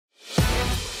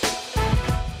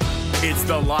It's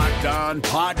the Locked On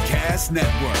Podcast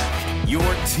Network, your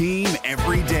team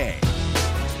every day.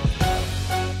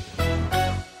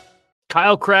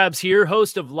 Kyle Krabs here,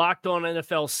 host of Locked On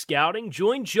NFL Scouting.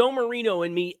 Join Joe Marino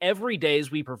and me every day as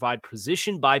we provide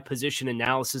position-by-position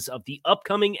analysis of the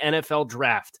upcoming NFL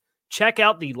Draft. Check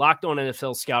out the Locked On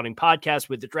NFL Scouting podcast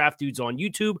with the Draft Dudes on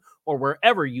YouTube or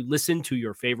wherever you listen to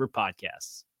your favorite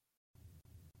podcasts.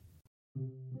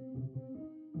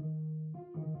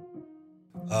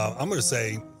 I'm going to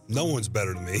say no one's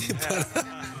better than me.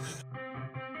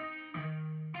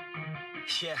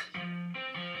 Yeah,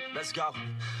 let's go.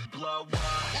 Blow up.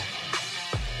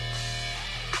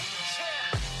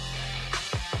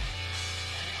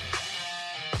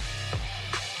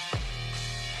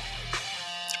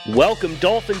 Welcome,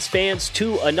 Dolphins fans,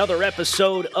 to another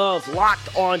episode of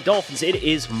Locked On Dolphins. It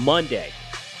is Monday,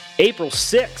 April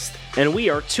 6th, and we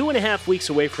are 2.5 weeks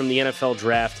away from the NFL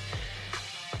Draft.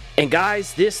 And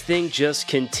guys, this thing just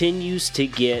continues to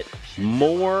get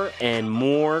more and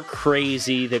more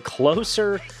crazy the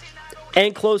closer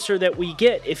and closer that we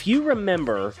get. If you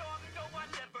remember,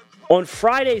 on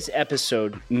Friday's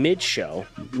episode, mid-show,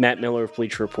 Matt Miller of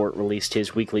Bleacher Report released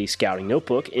his weekly scouting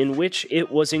notebook, in which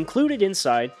it was included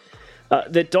inside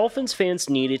that Dolphins fans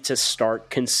needed to start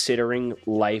considering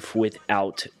life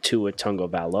without Tua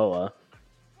Tagovailoa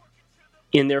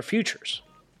in their futures.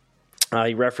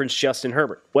 He referenced Justin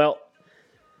Herbert. Well,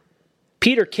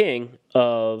 Peter King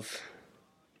of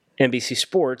NBC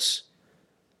Sports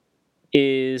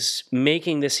is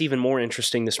making this even more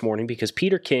interesting this morning because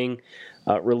Peter King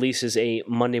releases a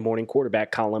Monday morning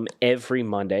quarterback column every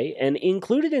Monday, and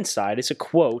included inside is a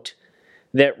quote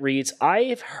that reads, "I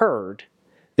have heard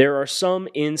there are some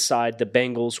inside the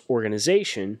Bengals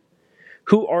organization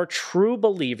who are true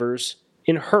believers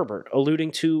in Herbert,"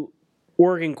 alluding to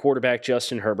Oregon quarterback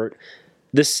Justin Herbert,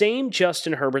 the same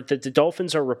Justin Herbert that the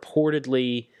Dolphins are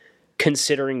reportedly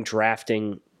considering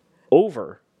drafting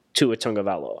over Tua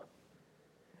Tagovailoa.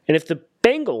 And if the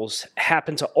Bengals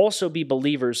happen to also be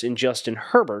believers in Justin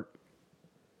Herbert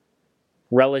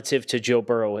relative to Joe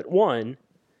Burrow at 1,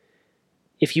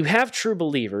 if you have true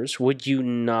believers, would you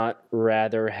not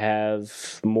rather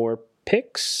have more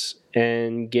picks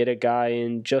and get a guy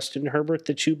in Justin Herbert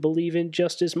that you believe in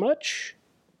just as much?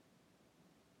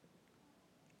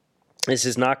 This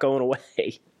is not going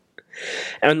away.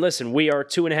 And listen, we are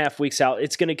 2.5 weeks out.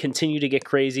 It's going to continue to get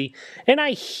crazy. And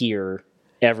I hear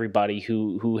everybody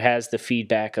who has the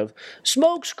feedback of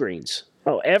smoke screens.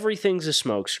 Oh, everything's a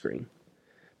smoke screen.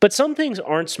 But some things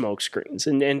aren't smoke screens.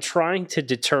 And trying to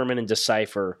determine and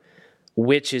decipher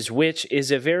which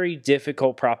is a very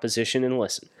difficult proposition. And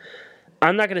listen,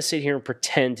 I'm not going to sit here and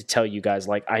pretend to tell you guys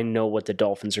like I know what the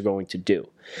Dolphins are going to do.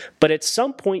 But at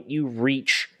some point you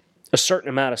reach a certain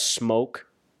amount of smoke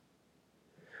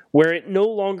where it no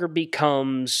longer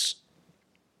becomes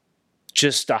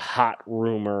just a hot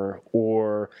rumor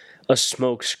or a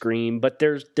smoke screen, but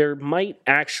there might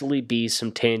actually be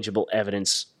some tangible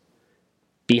evidence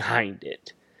behind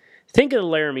it. Think of the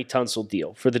Laramie Tunsil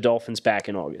deal for the Dolphins back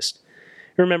in August.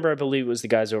 Remember, I believe it was the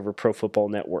guys over Pro Football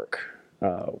Network,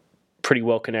 pretty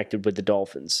well connected with the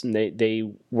Dolphins. And they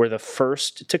were the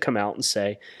first to come out and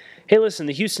say, hey, listen,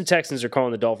 the Houston Texans are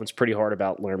calling the Dolphins pretty hard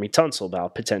about Laramie Tunsil,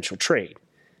 about potential trade.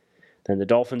 Then the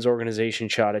Dolphins organization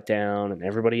shot it down, and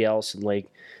everybody else, and like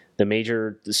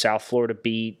the South Florida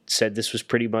beat said this was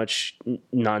pretty much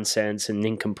nonsense and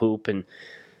nincompoop. And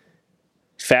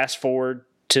fast forward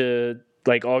to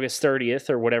like August 30th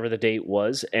or whatever the date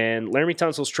was, and Laramie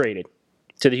Tunsil's traded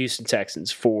to the Houston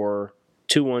Texans for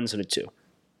 2 1s and a 2,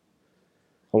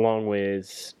 along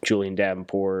with Julian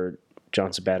Davenport,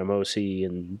 John Sabatamosi,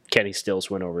 and Kenny Stills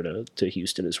went over to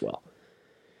Houston as well.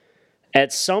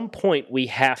 At some point, we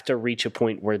have to reach a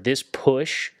point where this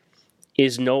push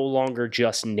is no longer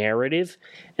just narrative,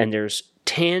 and there's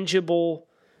tangible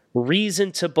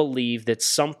reason to believe that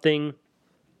something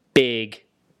big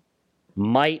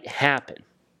might happen.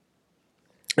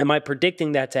 Am I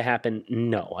predicting that to happen?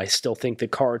 No. I still think the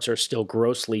cards are still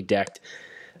grossly decked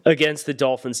against the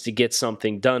Dolphins to get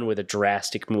something done with a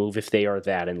drastic move if they are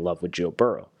that in love with Joe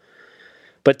Burrow.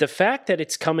 But the fact that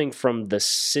it's coming from the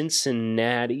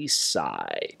Cincinnati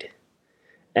side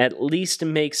at least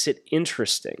makes it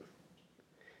interesting.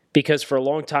 Because for a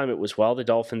long time it was, well, the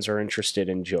Dolphins are interested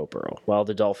in Joe Burrow. Well,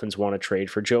 the Dolphins want to trade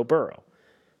for Joe Burrow.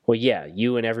 Well, yeah,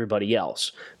 you and everybody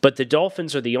else. But the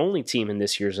Dolphins are the only team in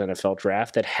this year's NFL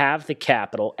draft that have the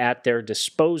capital at their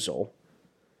disposal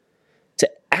to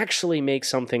actually make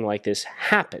something like this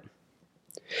happen.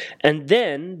 And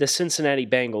then the Cincinnati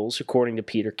Bengals, according to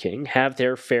Peter King, have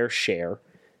their fair share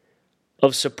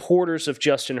of supporters of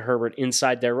Justin Herbert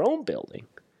inside their own building.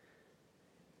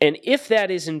 And if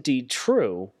that is indeed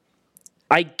true,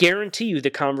 I guarantee you the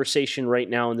conversation right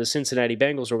now in the Cincinnati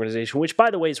Bengals organization, which,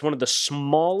 by the way, is one of the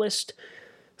smallest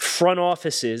front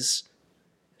offices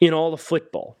in all of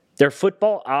football. Their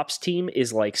football ops team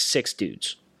is like 6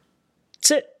 dudes.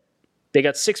 That's it. They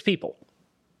got 6 people.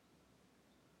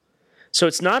 So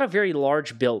it's not a very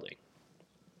large building.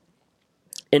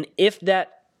 And if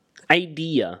that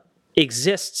idea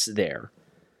exists there,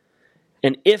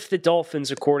 and if the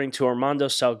Dolphins, according to Armando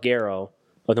Salguero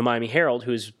of the Miami Herald,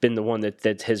 who's been the one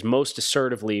that has most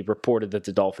assertively reported that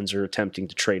the Dolphins are attempting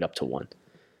to trade up to 1.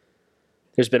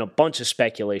 There's been a bunch of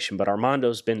speculation, but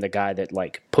Armando's been the guy that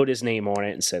put his name on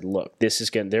it and said, look,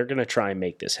 they're going to try and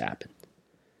make this happen.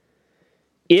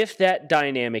 If that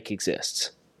dynamic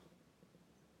exists,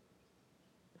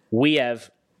 we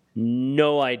have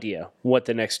no idea what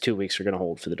the next 2 weeks are going to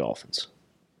hold for the Dolphins.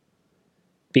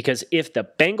 Because if the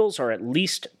Bengals are at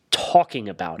least talking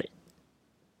about it,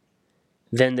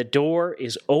 then the door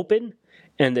is open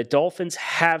and the Dolphins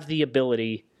have the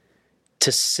ability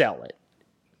to sell it.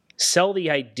 Sell the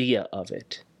idea of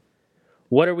it.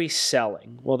 What are we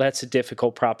selling? Well, that's a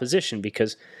difficult proposition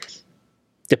because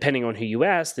depending on who you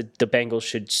ask, the Bengals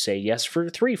should say yes for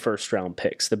 3 first-round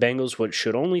picks. The Bengals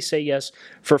should only say yes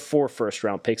for 4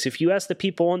 first-round picks. If you ask the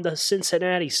people on the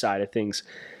Cincinnati side of things,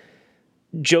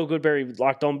 Joe Goodberry,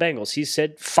 Locked On Bengals, he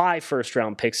said 5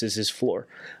 first-round picks is his floor.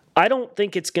 I don't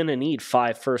think it's going to need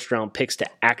 5 first-round picks to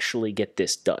actually get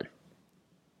this done.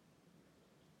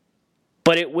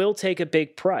 But it will take a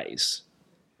big price.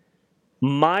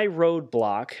 My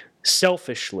roadblock,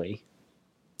 selfishly,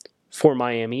 for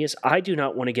Miami is I do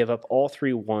not want to give up all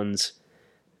 3 ones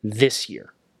this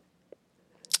year.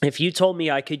 If you told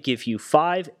me I could give you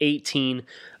 5, 18,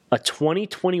 a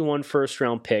 2021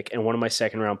 first-round pick, and one of my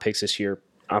second-round picks this year,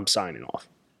 I'm signing off.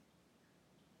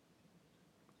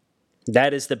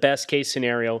 That is the best-case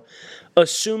scenario,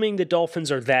 assuming the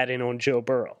Dolphins are that in on Joe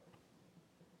Burrow.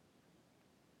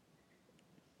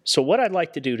 So what I'd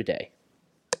like to do today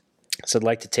is I'd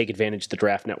like to take advantage of the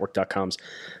DraftNetwork.com's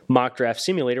mock draft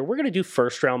simulator. We're going to do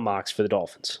first-round mocks for the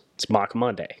Dolphins. It's Mock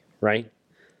Monday, right?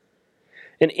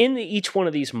 And in each one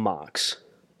of these mocks,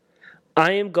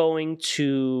 I am going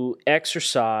to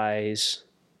exercise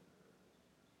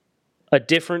a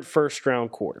different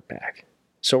first-round quarterback.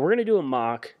 So we're going to do a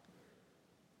mock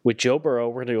with Joe Burrow,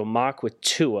 we're going to do a mock with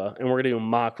Tua, and we're going to do a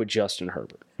mock with Justin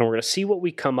Herbert. And we're going to see what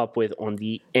we come up with on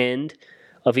the end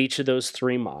of each of those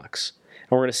 3 mocks.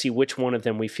 And we're going to see which one of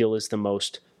them we feel is the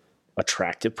most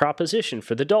attractive proposition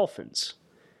for the Dolphins.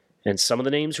 And some of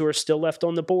the names who are still left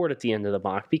on the board at the end of the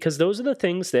mock, because those are the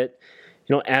things that,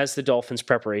 as the Dolphins'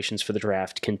 preparations for the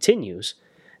draft continues,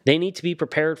 they need to be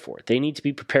prepared for it. They need to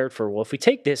be prepared for, well, if we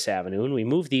take this avenue and we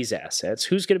move these assets,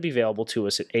 who's going to be available to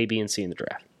us at A, B, and C in the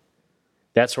draft?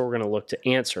 That's what we're going to look to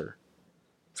answer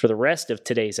for the rest of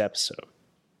today's episode.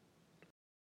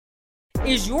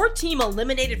 Is your team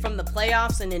eliminated from the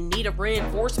playoffs and in need of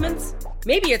reinforcements?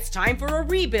 Maybe it's time for a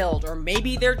rebuild, or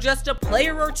maybe they're just a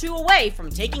player or 2 away from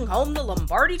taking home the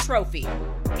Lombardi Trophy.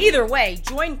 Either way,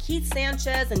 join Keith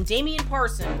Sanchez and Damian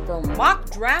Parson for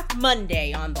Mock Draft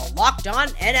Monday on the Locked On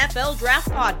NFL Draft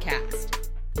Podcast.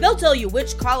 They'll tell you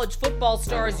which college football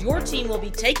stars your team will be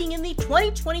taking in the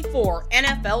 2024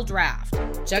 NFL Draft.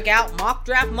 Check out Mock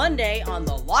Draft Monday on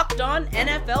the Locked On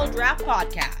NFL Draft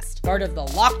Podcast, part of the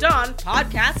Locked On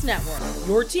Podcast Network,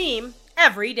 your team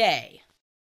every day.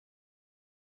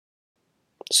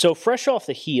 So fresh off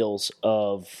the heels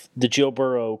of the Joe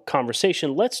Burrow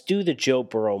conversation, let's do the Joe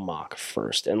Burrow mock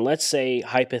first. And let's say,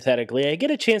 hypothetically, I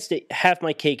get a chance to have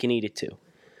my cake and eat it too.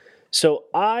 So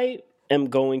I am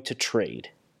going to trade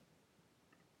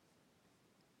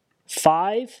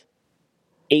 5,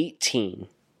 18,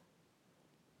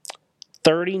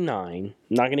 39,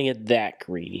 not going to get that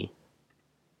greedy,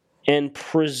 and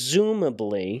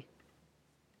presumably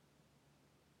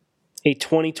a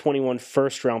 2021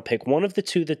 first-round pick, one of the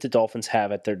 2 that the Dolphins have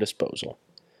at their disposal.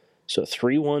 So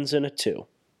 3 1s and a 2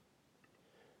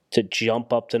 to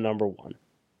jump up to number 1.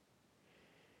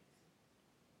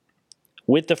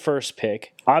 With the first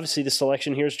pick, obviously the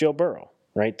selection here is Joe Burrow.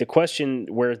 Right? The question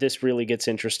where this really gets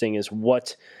interesting is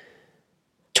what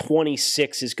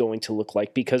 26 is going to look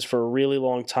like, because for a really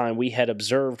long time we had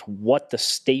observed what the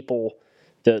staple,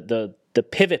 the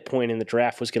pivot point in the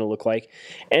draft was going to look like.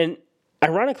 And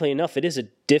ironically enough, it is a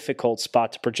difficult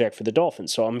spot to project for the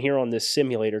Dolphins. So I'm here on this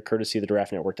simulator courtesy of the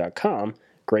DraftNetwork.com.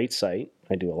 Great site.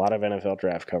 I do a lot of NFL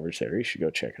draft coverage there. You should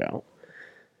go check it out.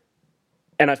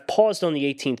 And I've paused on the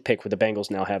 18th pick where the Bengals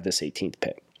now have this 18th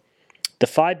pick. The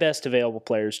 5 best available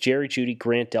players: Jerry Jeudy,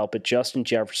 Grant Delpit, Justin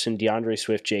Jefferson, DeAndre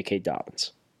Swift, J.K.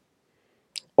 Dobbins.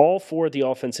 All 4 of the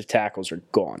offensive tackles are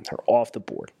gone. They're off the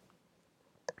board.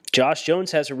 Josh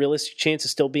Jones has a realistic chance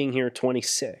of still being here at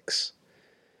 26.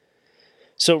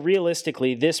 So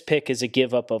realistically, this pick is a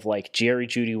give up of like Jerry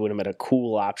Jeudy would have been a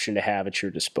cool option to have at your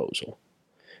disposal.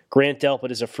 Grant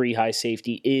Delpit as a free high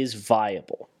safety is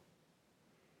viable.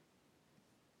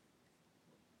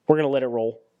 We're going to let it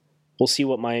roll. We'll see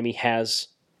what Miami has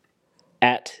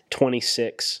at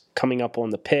 26 coming up on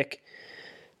the pick.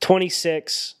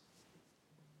 26,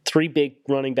 3 big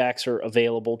running backs are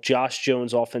available. Josh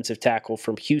Jones, offensive tackle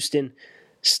from Houston,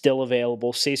 still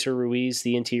available. Cesar Ruiz,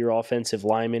 the interior offensive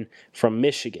lineman from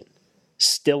Michigan,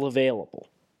 still available.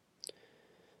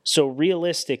 So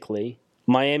realistically,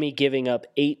 Miami giving up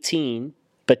 18,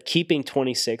 but keeping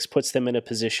 26 puts them in a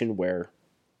position where,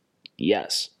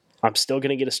 yes, I'm still going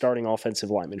to get a starting offensive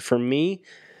lineman. For me,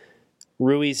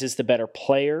 Ruiz is the better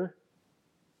player.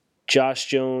 Josh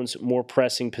Jones, more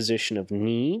pressing position of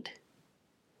need.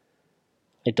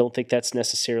 I don't think that's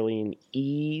necessarily an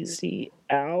easy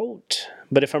out.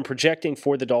 But if I'm projecting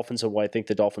for the Dolphins and what I think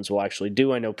the Dolphins will actually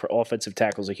do, I know offensive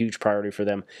tackle is a huge priority for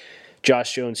them.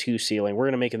 Josh Jones, huge ceiling. We're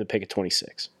going to make him the pick at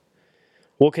 26.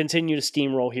 We'll continue to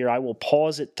steamroll here. I will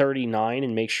pause at 39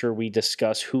 and make sure we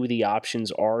discuss who the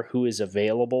options are, who is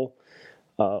available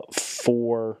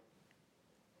for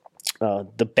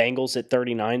the Bengals at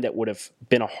 39. That would have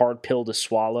been a hard pill to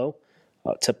swallow,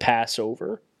 to pass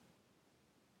over.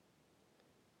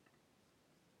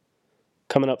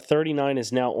 Coming up, 39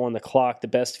 is now on the clock. The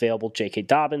best available, J.K.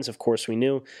 Dobbins, of course we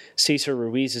knew. Cesar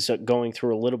Ruiz is going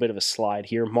through a little bit of a slide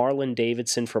here. Marlon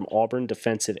Davidson from Auburn,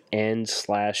 defensive end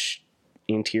 /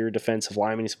 interior defensive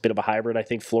lineman. He's a bit of a hybrid. I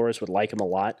think Flores would like him a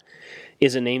lot.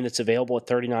 Is a name that's available at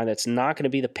 39. That's not going to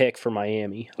be the pick for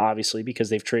Miami, obviously, because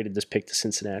they've traded this pick to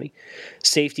Cincinnati.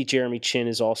 Safety Jeremy Chin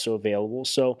is also available.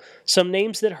 So some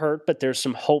names that hurt, but there's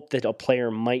some hope that a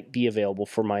player might be available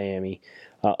for Miami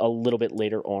a little bit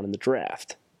later on in the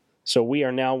draft. So we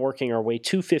are now working our way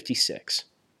to 56.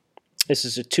 This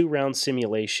is a 2-round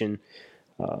simulation,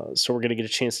 so we're going to get a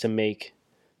chance to make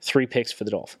 3 picks for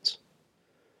the Dolphins.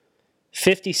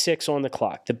 56 on the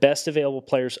clock. The best available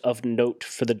players of note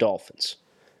for the Dolphins.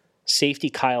 Safety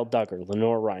Kyle Duggar,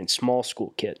 Lenore Ryan, small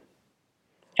school kid.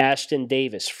 Ashton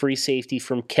Davis, free safety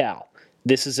from Cal.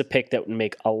 This is a pick that would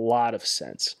make a lot of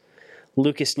sense.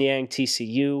 Lucas Niang,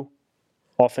 TCU,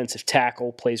 offensive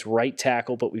tackle, plays right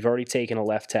tackle, but we've already taken a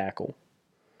left tackle.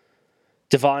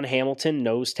 Devon Hamilton,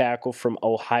 nose tackle from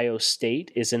Ohio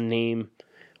State, is a name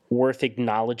worth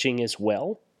acknowledging as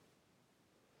well.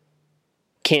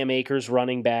 Cam Akers,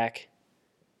 running back.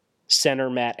 Center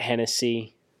Matt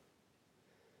Hennessy.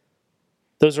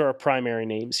 Those are our primary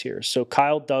names here. So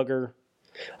Kyle Duggar.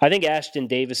 I think Ashton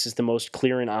Davis is the most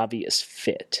clear and obvious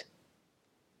fit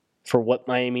for what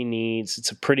Miami needs.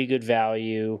 It's a pretty good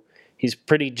value. He's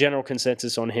pretty general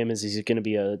consensus on him is he's going to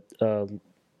be a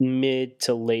mid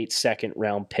to late second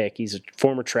round pick. He's a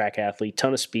former track athlete,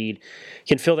 ton of speed,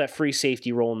 can fill that free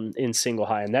safety role in single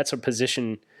high, and that's a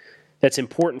position that's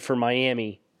important for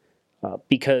Miami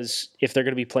because if they're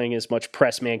going to be playing as much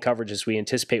press man coverage as we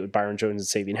anticipate with Byron Jones and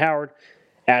Xavier Howard,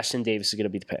 Ashton Davis is going to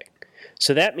be the pick.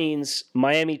 So that means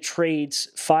Miami trades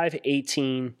 5,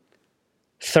 18,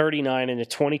 39 in the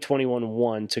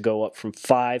 2021-1 to go up from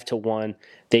 5 to 1.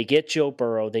 They get Joe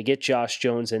Burrow, they get Josh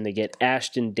Jones, and they get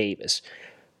Ashton Davis.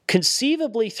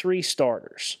 Conceivably 3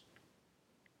 starters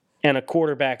and a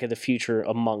quarterback of the future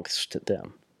amongst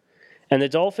them. And the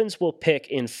Dolphins will pick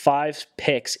in 5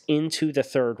 picks into the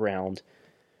 3rd round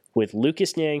with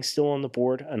Lucas Niang still on the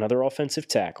board, another offensive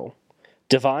tackle.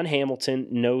 Devon Hamilton,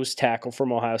 nose tackle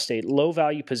from Ohio State, low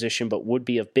value position, but would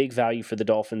be of big value for the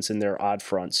Dolphins in their odd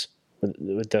fronts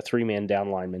with the 3-man down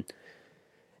lineman.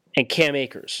 And Cam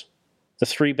Akers, the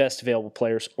 3 best available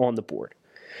players on the board.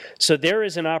 So there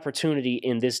is an opportunity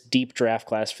in this deep draft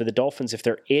class for the Dolphins if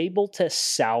they're able to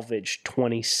salvage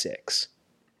 26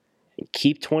 and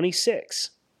keep 26.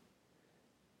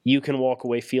 You can walk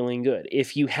away feeling good.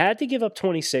 If you had to give up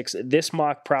 26, this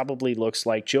mock probably looks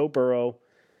like Joe Burrow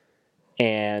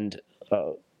and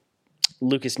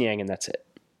Lucas Niang, and that's it.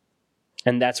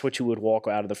 And that's what you would walk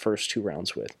out of the first 2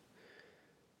 rounds with.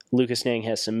 Lucas Niang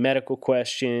has some medical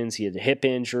questions. He had a hip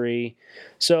injury.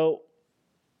 So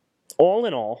all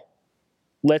in all,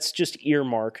 let's just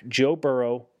earmark Joe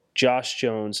Burrow, Josh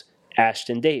Jones,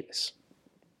 Ashton Davis.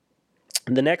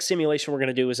 The next simulation we're going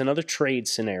to do is another trade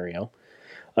scenario.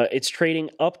 It's trading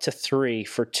up to 3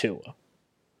 for Tua.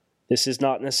 This is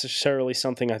not necessarily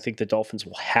something I think the Dolphins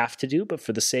will have to do, but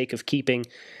for the sake of keeping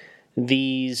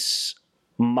these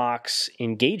mocks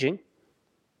engaging,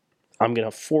 I'm going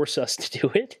to force us to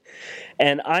do it.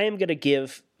 And I am going to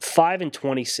give 5 and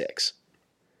 26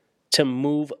 to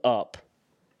move up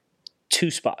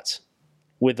 2 spots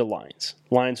with the Lions.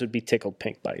 Lions would be tickled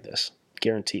pink by this.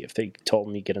 Guarantee if they told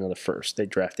me get another first, they'd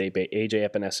draft AJ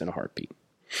Epinesa in a heartbeat.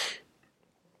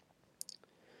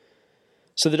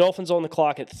 So the Dolphins on the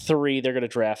clock at 3. They're going to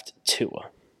draft Tua.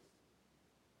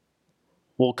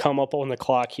 We'll come up on the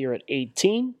clock here at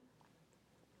 18.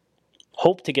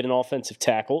 Hope to get an offensive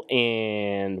tackle,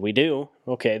 and we do.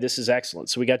 Okay, this is excellent.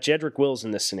 So we got Jedrick Wills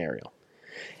in this scenario.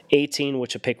 18,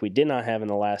 which a pick we did not have in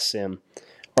the last sim.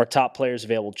 Our top players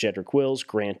available: Jedrick Wills,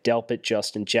 Grant Delpit,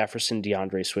 Justin Jefferson,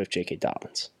 DeAndre Swift, J.K.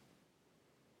 Dobbins.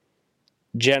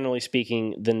 Generally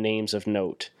speaking, the names of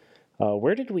note.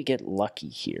 Where did we get lucky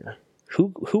here?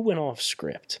 Who went off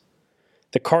script?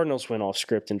 The Cardinals went off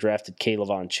script and drafted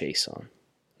K'Lavon Chaisson,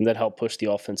 and that helped push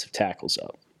the offensive tackles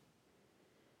up.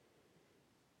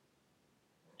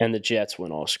 And the Jets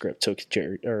went off script, took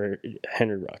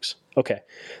Henry Ruggs. Okay,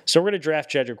 so we're going to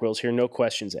draft Jedrick Wills here, no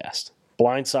questions asked.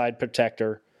 Blindside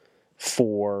protector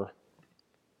for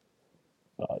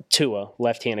Tua,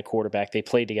 left-handed quarterback. They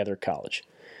played together at college.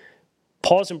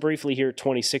 Pausing briefly here at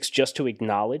 26 just to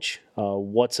acknowledge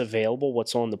what's available,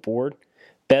 what's on the board.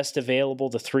 Best available,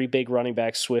 the 3 big running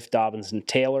backs, Swift, Dobbins, and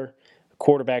Taylor.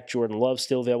 Quarterback Jordan Love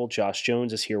still available. Josh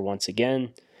Jones is here once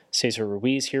again. Cesar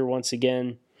Ruiz here once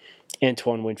again.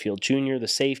 Antoine Winfield Jr., the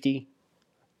safety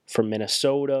from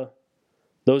Minnesota.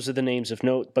 Those are the names of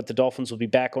note, but the Dolphins will be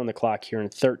back on the clock here in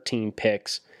 13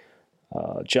 picks.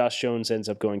 Josh Jones ends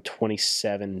up going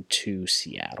 27 to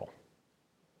Seattle.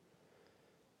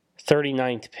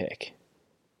 39th pick.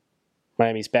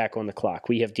 Miami's back on the clock.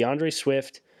 We have DeAndre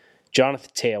Swift,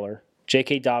 Jonathan Taylor.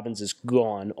 J.K. Dobbins is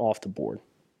gone off the board.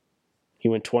 He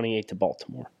went 28 to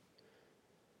Baltimore.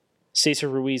 Cesar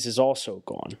Ruiz is also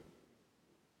gone.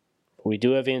 We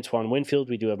do have Antoine Winfield.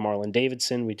 We do have Marlon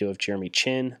Davidson. We do have Jeremy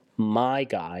Chin, my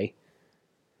guy.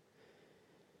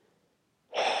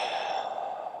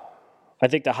 I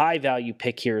think the high-value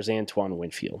pick here is Antoine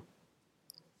Winfield.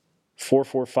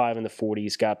 4.45 in the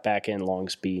 40s, got back end long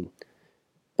speed.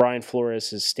 Brian Flores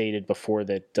has stated before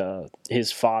that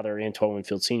his father, Antoine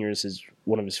Winfield Sr., is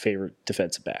one of his favorite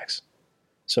defensive backs.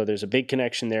 So there's a big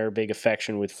connection there, big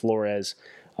affection with Flores.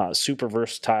 Super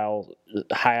versatile,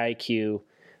 high IQ.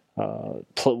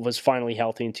 Was finally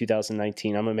healthy in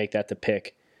 2019. I'm going to make that the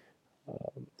pick.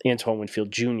 Antoine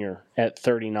Winfield Jr. at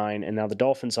 39. And now the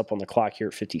Dolphins up on the clock here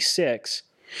at 56.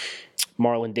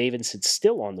 Marlon Davidson's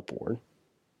still on the board.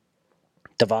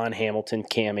 Devon Hamilton,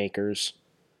 Cam Akers.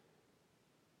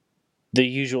 The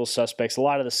usual suspects. A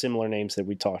lot of the similar names that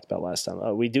we talked about last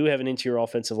time. We do have an interior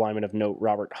offensive lineman of note,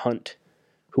 Robert Hunt,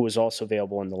 who was also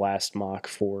available in the last mock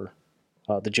for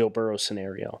the Joe Burrow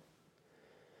scenario.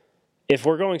 If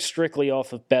we're going strictly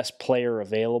off of best player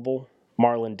available,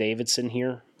 Marlon Davidson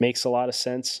here makes a lot of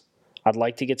sense. I'd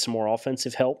like to get some more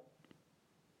offensive help.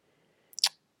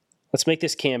 Let's make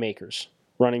this Cam Akers,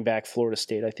 running back, Florida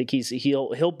State. I think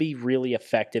he'll be really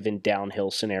effective in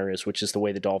downhill scenarios, which is the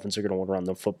way the Dolphins are going to want to run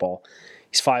the football.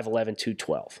 He's 5'11",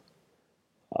 212.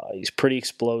 He's pretty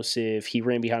explosive. He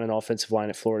ran behind an offensive line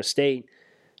at Florida State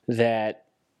that,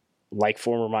 like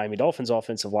former Miami Dolphins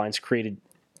offensive lines, created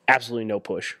absolutely no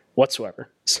push whatsoever.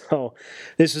 So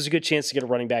this is a good chance to get a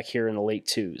running back here in the late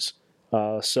 2s.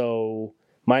 So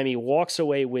Miami walks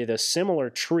away with a similar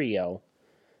trio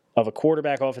of a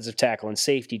quarterback, offensive tackle, and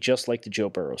safety, just like the Joe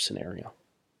Burrow scenario,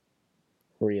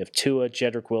 where you have Tua,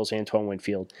 Jedrick Wills, Antoine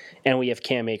Winfield, and we have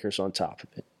Cam Akers on top of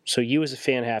it. So you as a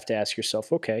fan have to ask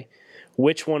yourself, okay,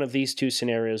 which one of these 2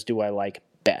 scenarios do I like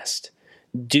best?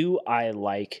 Do I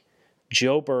like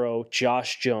Joe Burrow,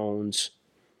 Josh Jones,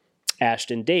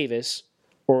 Ashton Davis,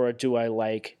 or do I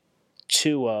like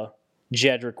Tua,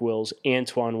 Jedrick Wills,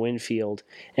 Antoine Winfield,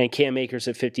 and Cam Akers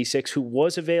at 56, who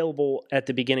was available at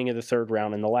the beginning of the 3rd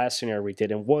round in the last scenario we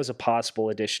did and was a possible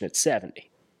addition at 70?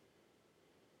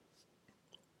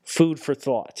 Food for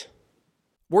thought.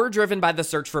 We're driven by the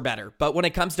search for better, but when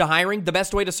it comes to hiring, the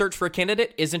best way to search for a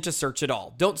candidate isn't to search at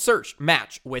all. Don't search,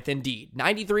 match with Indeed.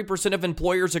 93% of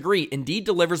employers agree Indeed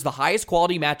delivers the highest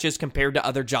quality matches compared to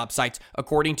other job sites,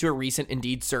 according to a recent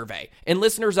Indeed survey. And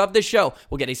listeners of this show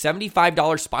will get a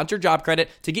 $75 sponsored job credit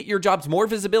to get your jobs more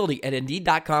visibility at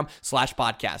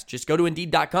Indeed.com/podcast. Just go to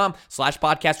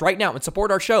Indeed.com/podcast right now and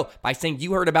support our show by saying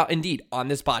you heard about Indeed on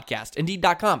this podcast.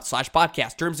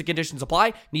 Indeed.com/podcast. Terms and conditions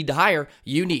apply. Need to hire?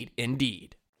 You need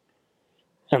Indeed.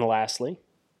 And lastly,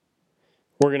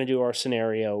 we're going to do our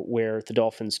scenario where the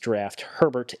Dolphins draft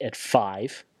Herbert at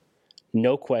 5.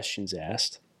 No questions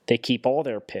asked. They keep all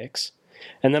their picks.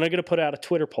 And then I'm going to put out a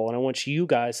Twitter poll, and I want you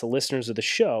guys, the listeners of the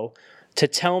show, to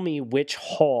tell me which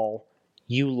haul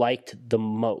you liked the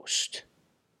most.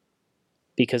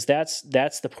 Because that's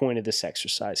the point of this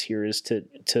exercise here, is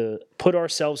to put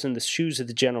ourselves in the shoes of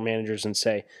the general managers and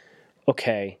say,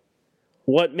 okay,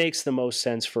 what makes the most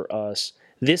sense for us?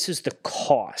 This is the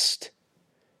cost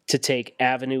to take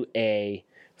Avenue A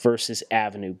versus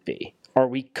Avenue B. Are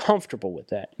we comfortable with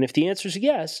that? And if the answer is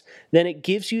yes, then it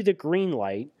gives you the green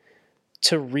light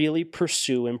to really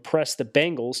pursue and press the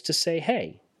Bengals to say,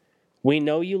 hey, we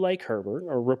know you like Herbert,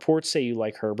 or reports say you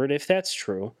like Herbert. If that's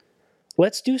true,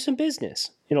 let's do some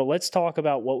business. Let's talk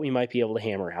about what we might be able to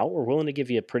hammer out. We're willing to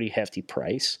give you a pretty hefty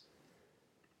price.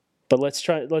 But let's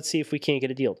see if we can't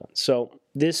get a deal done. So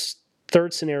this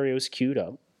third scenario is queued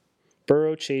up.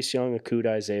 Burrow, Chase Young, Okudah,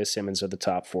 Isaiah Simmons are the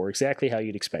top four, exactly how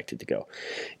you'd expect it to go.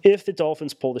 If the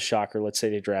Dolphins pull the shocker, let's say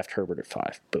they draft Herbert at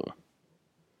 5, boom.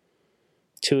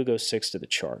 Tua goes 6 to the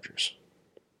Chargers.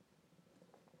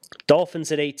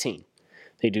 Dolphins at 18.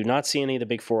 They do not see any of the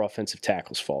big four offensive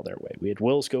tackles fall their way. We had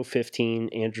Wills go 15,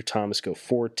 Andrew Thomas go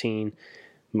 14,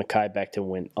 Mekhi Becton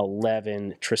went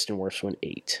 11, Tristan Wirfs went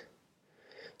 8.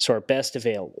 So our best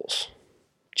availables: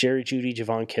 Jerry Jeudy,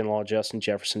 Javon Kinlaw, Justin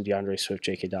Jefferson, DeAndre Swift,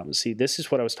 J.K. Dobbins. See, this is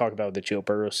what I was talking about with the Joe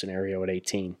Burrow scenario at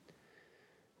 18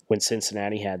 when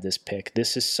Cincinnati had this pick.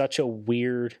 This is such a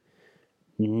weird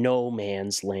no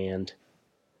man's land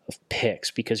of picks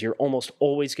because you're almost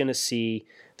always going to see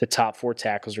the top four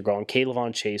tackles are gone.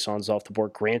 Kayvon Chaison's off the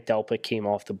board. Grant Delpit came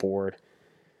off the board.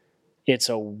 It's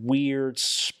a weird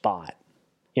spot.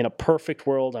 In a perfect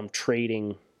world, I'm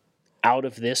trading out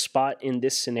of this spot in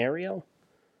this scenario,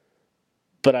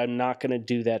 but I'm not going to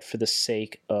do that for the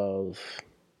sake of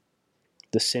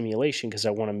the simulation because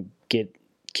I want to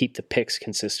keep the picks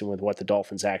consistent with what the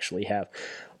Dolphins actually have.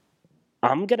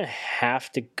 I'm going to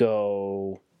have to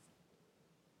go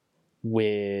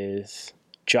with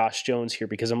Josh Jones here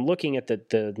because I'm looking at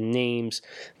the names.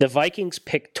 The Vikings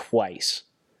picked twice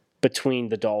between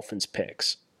the Dolphins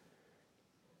picks.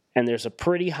 And there's a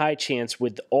pretty high chance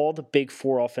with all the big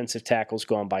four offensive tackles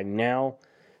gone by now,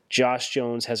 Josh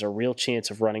Jones has a real chance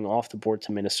of running off the board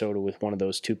to Minnesota with one of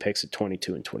those two picks at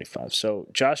 22 and 25. So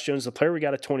Josh Jones, the player we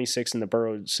got at 26 in the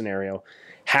Burrow scenario,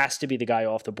 has to be the guy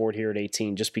off the board here at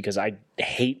 18 just because I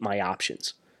hate my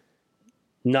options.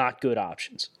 Not good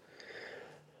options.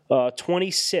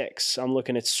 26, I'm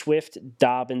looking at Swift,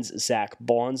 Dobbins, Zach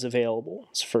Bonds available.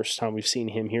 It's the first time we've seen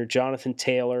him here. Jonathan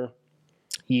Taylor,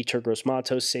 Yetur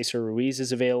Gross-Matos, Cesar Ruiz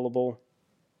is available.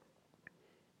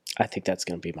 I think that's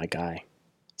going to be my guy,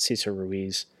 Cesar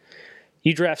Ruiz.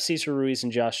 You draft Cesar Ruiz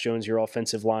and Josh Jones, your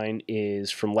offensive line is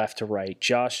from left to right.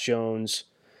 Josh Jones,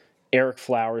 Eric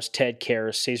Flowers, Ted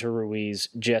Karras, Cesar Ruiz,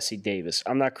 Jesse Davis.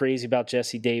 I'm not crazy about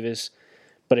Jesse Davis,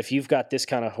 but if you've got this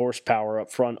kind of horsepower up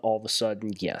front, all of a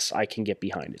sudden, yes, I can get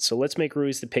behind it. So let's make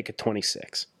Ruiz the pick at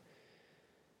 26.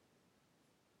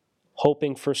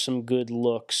 Hoping for some good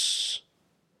looks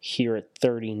here at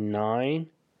 39.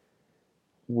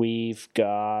 We've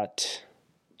got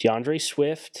DeAndre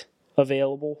Swift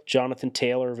available, Jonathan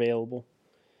Taylor available,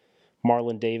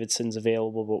 Marlon Davidson's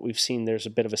available, but we've seen there's a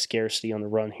bit of a scarcity on the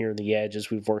run here in the edge as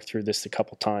we've worked through this a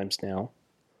couple times now.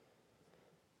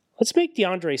 Let's make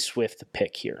DeAndre Swift the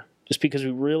pick here, just because we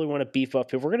really want to beef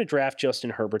up. If we're going to draft Justin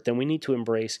Herbert, then we need to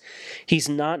embrace he's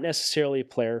not necessarily a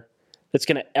player that's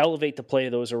going to elevate the play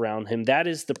of those around him. That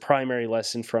is the primary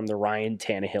lesson from the Ryan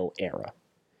Tannehill era.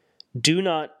 Do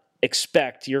not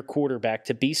expect your quarterback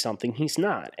to be something he's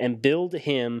not, and build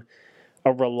him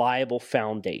a reliable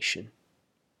foundation.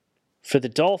 For the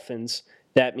Dolphins,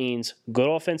 that means good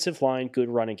offensive line, good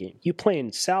running game. You play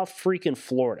in South freaking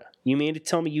Florida. You mean to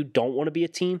tell me you don't want to be a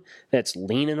team that's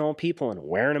leaning on people and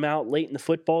wearing them out late in the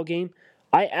football game?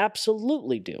 I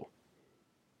absolutely do.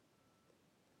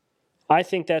 I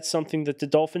think that's something that the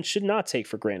Dolphins should not take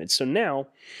for granted. So now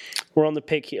we're on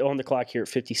the clock here at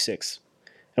 56.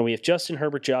 And we have Justin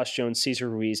Herbert, Josh Jones, Cesar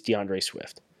Ruiz, DeAndre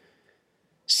Swift.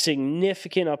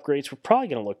 Significant upgrades. We're probably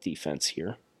going to look defense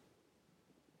here.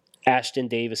 Ashton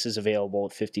Davis is available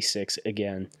at 56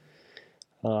 again.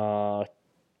 Don't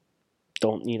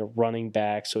need a running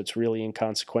back, so it's really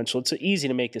inconsequential. It's easy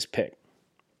to make this pick.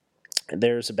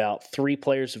 There's about 3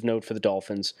 players of note for the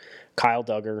Dolphins. Kyle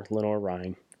Duggar, Lenore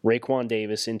Ryan. Raekwon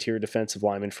Davis, interior defensive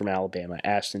lineman from Alabama.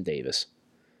 Ashton Davis.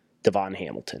 Devon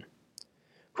Hamilton.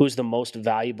 Who's the most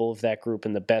valuable of that group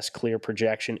and the best clear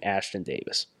projection? Ashton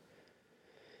Davis.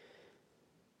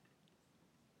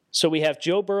 So we have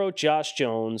Joe Burrow, Josh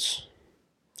Jones,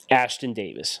 Ashton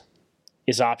Davis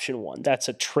is option 1. That's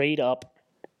a trade up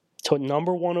to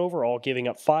number 1 overall, giving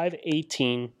up 5,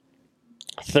 18,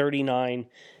 39,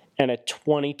 and a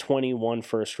 2021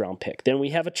 first-round pick. Then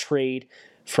we have a trade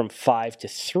from 5 to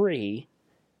 3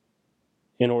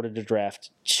 in order to draft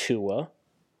Tua,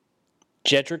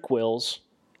 Jedrick Wills,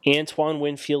 Antoine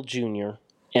Winfield Jr.,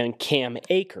 and Cam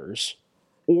Akers,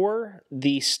 or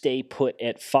the stay put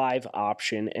at 5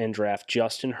 option and draft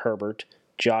Justin Herbert,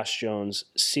 Josh Jones,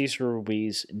 Cesar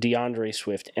Ruiz, DeAndre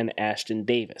Swift, and Ashton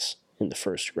Davis in the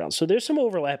first round. So there's some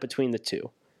overlap between the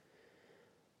two.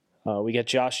 We got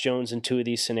Josh Jones in 2 of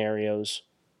these scenarios.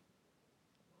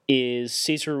 Is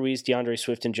Cesar Ruiz, DeAndre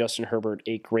Swift, and Justin Herbert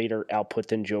a greater output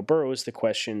than Joe Burrow is the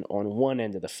question on one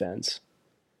end of the fence.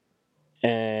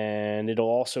 And it'll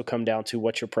also come down to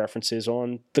what your preference is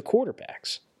on the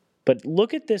quarterbacks. But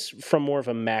look at this from more of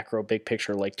a macro, big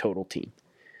picture, like total team.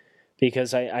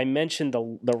 Because I mentioned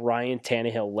the Ryan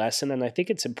Tannehill lesson, and I think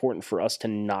it's important for us to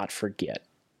not forget.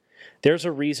 There's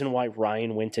a reason why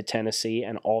Ryan went to Tennessee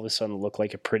and all of a sudden looked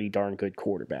like a pretty darn good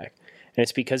quarterback. And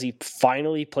it's because he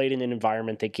finally played in an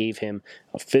environment that gave him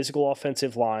a physical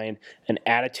offensive line, an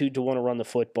attitude to want to run the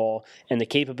football, and the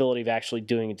capability of actually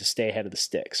doing it to stay ahead of the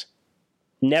sticks.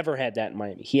 Never had that in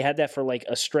Miami. He had that for like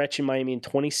a stretch in Miami in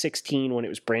 2016 when it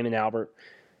was Brandon Albert,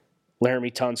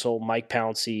 Laramie Tunsil, Mike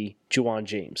Pouncey, Juwan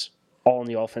James, all on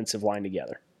the offensive line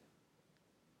together.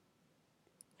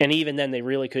 And even then, they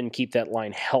really couldn't keep that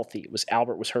line healthy. It was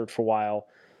Albert was hurt for a while.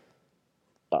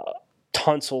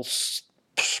 Tunsil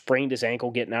sprained his ankle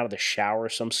getting out of the shower,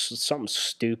 something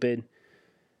stupid.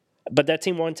 But that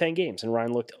team won 10 games, and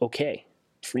Ryan looked okay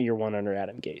for year 1 under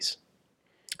Adam Gase.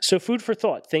 So food for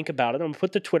thought. Think about it. I'm going to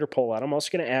put the Twitter poll out. I'm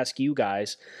also going to ask you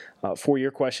guys for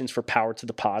your questions for Power to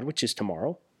the Pod, which is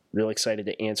tomorrow. Really excited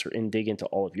to answer and dig into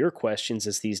all of your questions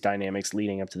as these dynamics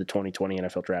leading up to the 2020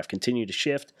 NFL Draft continue to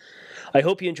shift. I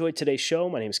hope you enjoyed today's show.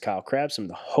 My name is Kyle Krabs. I'm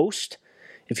the host.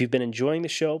 If you've been enjoying the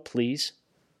show, please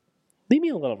leave me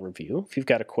a little review. If you've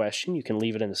got a question, you can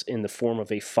leave it in the form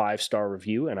of a 5-star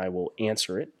review, and I will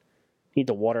answer it. Need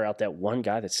to water out that one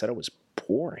guy that said it was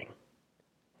boring.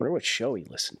 I wonder what show he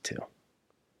listened to.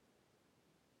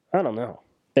 I don't know.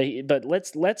 But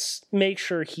let's make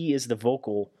sure he is the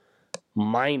vocal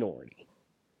minority.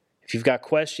 If you've got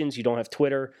questions, you don't have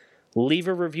Twitter, leave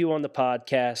a review on the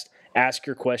podcast. Ask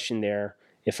your question there.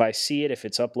 If I see it, if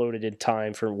it's uploaded in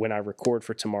time for when I record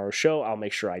for tomorrow's show, I'll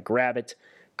make sure I grab it.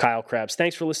 Kyle Krabs,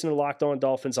 thanks for listening to Locked On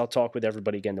Dolphins. I'll talk with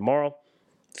everybody again tomorrow.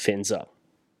 Fins up.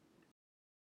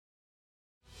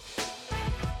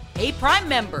 Hey, Prime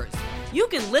members, you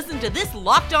can listen to this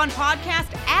Locked On podcast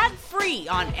ad-free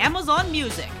on Amazon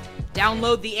Music.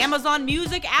 Download the Amazon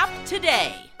Music app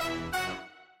today.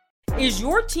 Is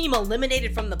your team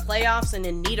eliminated from the playoffs and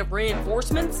in need of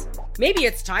reinforcements? Maybe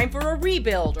it's time for a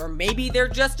rebuild, or maybe they're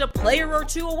just a player or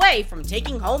 2 away from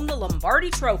taking home the Lombardi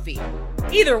Trophy.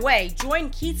 Either way, join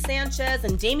Keith Sanchez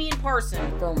and Damian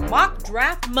Parson for Mock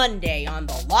Draft Monday on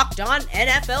the Locked On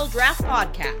NFL Draft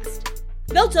Podcast.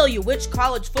 They'll tell you which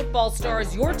college football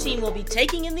stars your team will be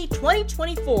taking in the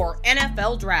 2024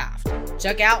 NFL Draft.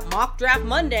 Check out Mock Draft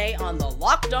Monday on the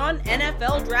Locked On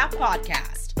NFL Draft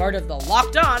Podcast, part of the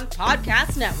Locked On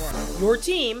Podcast Network. Your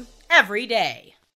team every day.